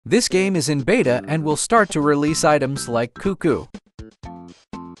This game is in beta and will start to release items like cuckoo.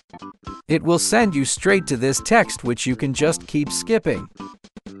 It will send you straight to this text, which you can just keep skipping.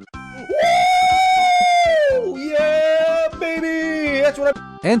 Woo! Yeah, baby! That's what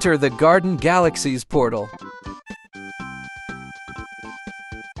I... Enter the Garden Galaxies portal.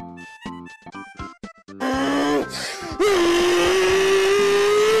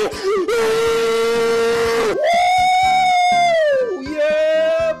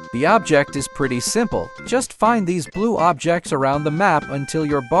 The object is pretty simple. Just find these blue objects around the map until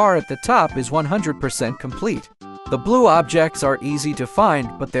your bar at the top is 100% complete. The blue objects are easy to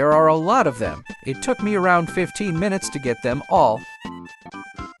find, but there are a lot of them. It took me around 15 minutes to get them all.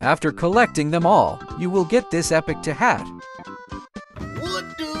 After collecting them all, you will get this epic hat.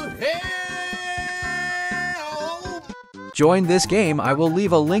 What the hell? Join this game. I will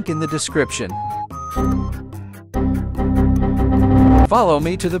leave a link in the description. Follow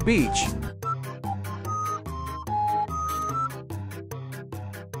me to the beach.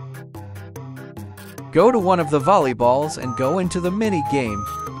 Go to one of the volleyballs and go into the mini game.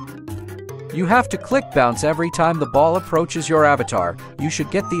 You have to click bounce every time the ball approaches your avatar. You should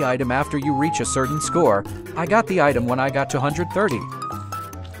get the item after you reach a certain score. I got the item when I got to 130.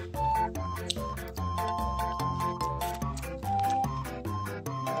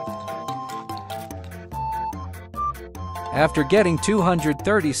 After getting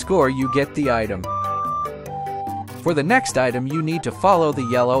 230 score, you get the item. For the next item, you need to follow the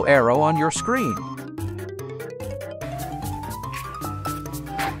yellow arrow on your screen.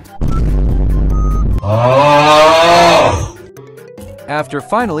 After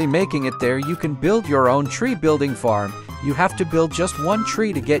finally making it there, you can build your own tree building farm. You have to build just one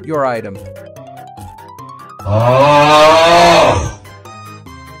tree to get your item.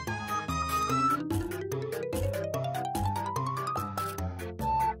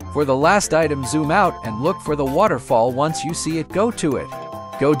 For the last item, zoom out and look for the waterfall. Once you see it, go to it.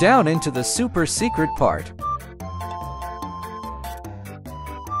 Go down into the super secret part.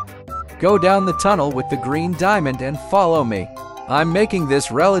 Go down the tunnel with the green diamond and follow me. I'm making this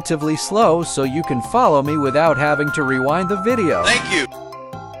relatively slow so you can follow me without having to rewind the video. Thank you.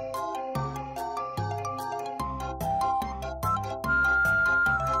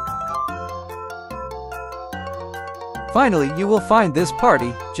 Finally, you will find this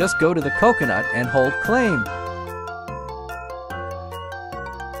party. Just go to the coconut and hold claim.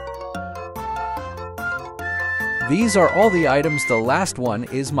 These are all the items. The last one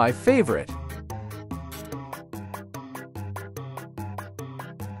is my favorite.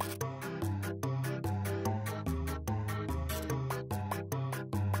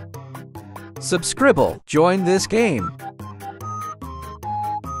 Subscribe. Join this game.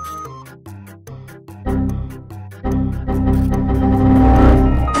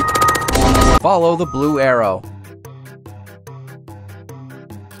 Follow the blue arrow.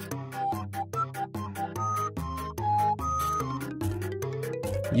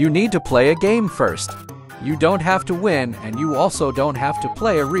 You need to play a game first. You don't have to win, and you also don't have to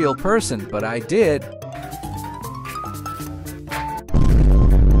play a real person, but I did.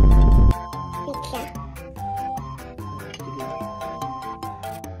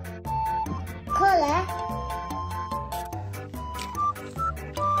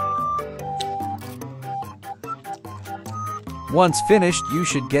 Once finished, you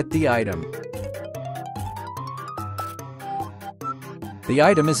should get the item. The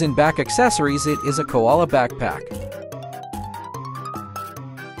item is in back accessories. It is a koala backpack.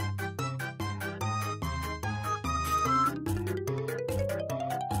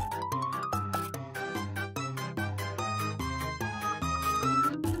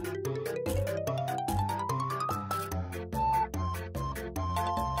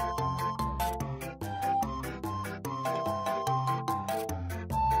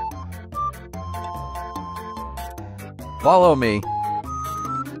 Follow me.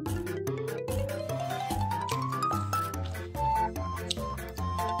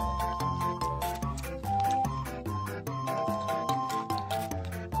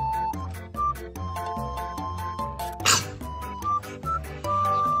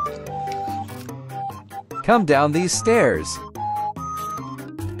 Come down these stairs.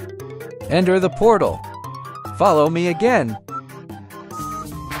 Enter the portal. Follow me again.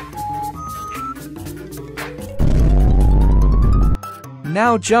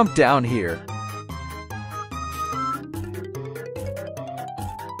 Now jump down here.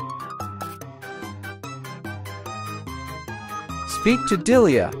 Speak to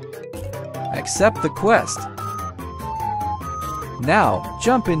Delia. Accept the quest. Now,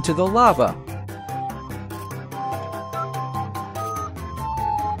 jump into the lava.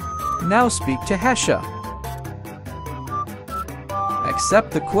 Now speak to Hesha.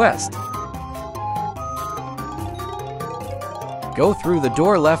 Accept the quest. Go through the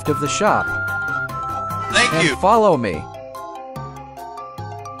door left of the shop. Thank you. Follow me.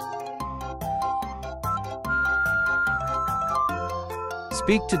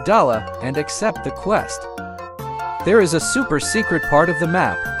 Speak to Dala and accept the quest. There is a super secret part of the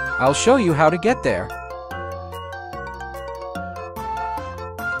map. I'll show you how to get there.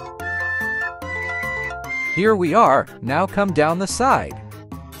 Here we are. Now come down the side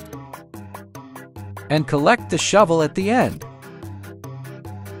and collect the shovel at the end.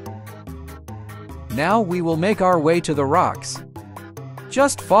 Now we will make our way to the rocks.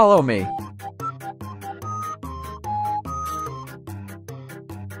 Just follow me.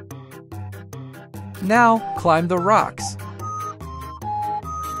 Now climb the rocks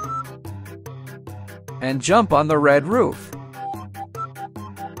and jump on the red roof.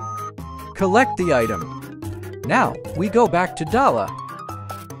 Collect the item. Now we go back to Dala.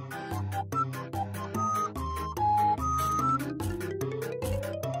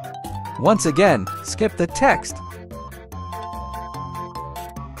 Once again, skip the text.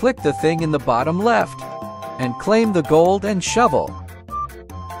 Click the thing in the bottom left and claim the gold and shovel.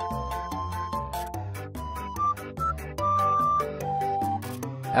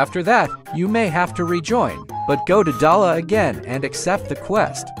 After that, you may have to rejoin, but go to Dala again and accept the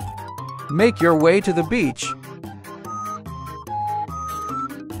quest. Make your way to the beach.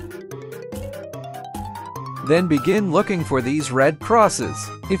 Then begin looking for these red crosses.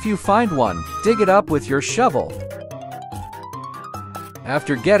 If you find one, dig it up with your shovel.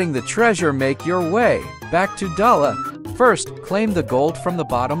 After getting the treasure, make your way back to Dala. First, claim the gold from the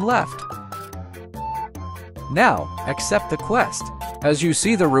bottom left. Now, accept the quest. As you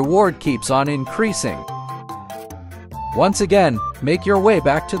see, the reward keeps on increasing. Once again, make your way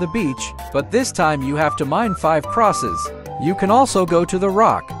back to the beach, but this time you have to mine 5 crosses. You can also go to the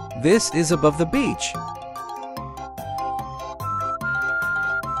rock. This is above the beach.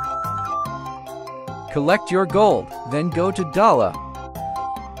 Collect your gold, then go to Dala.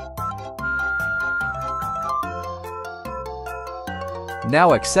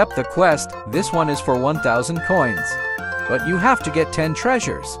 Now accept the quest. This one is for 1,000 coins. But you have to get 10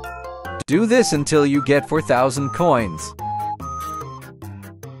 treasures. Do this until you get 4,000 coins.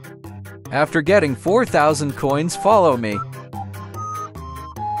 After getting 4,000 coins, follow me.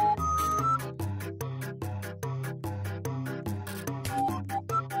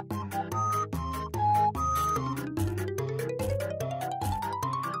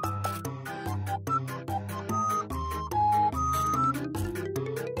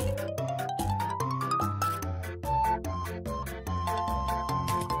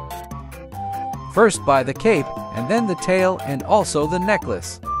 First buy the cape, and then the tail, and also the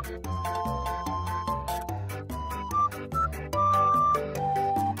necklace.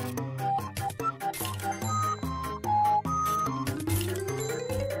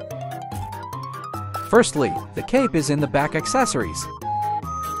 Firstly, the cape is in the back accessories.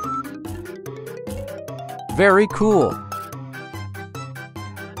 Very cool.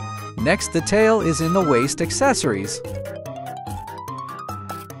 Next, the tail is in the waist accessories.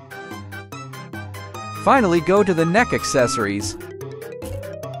 Finally, go to the neck accessories.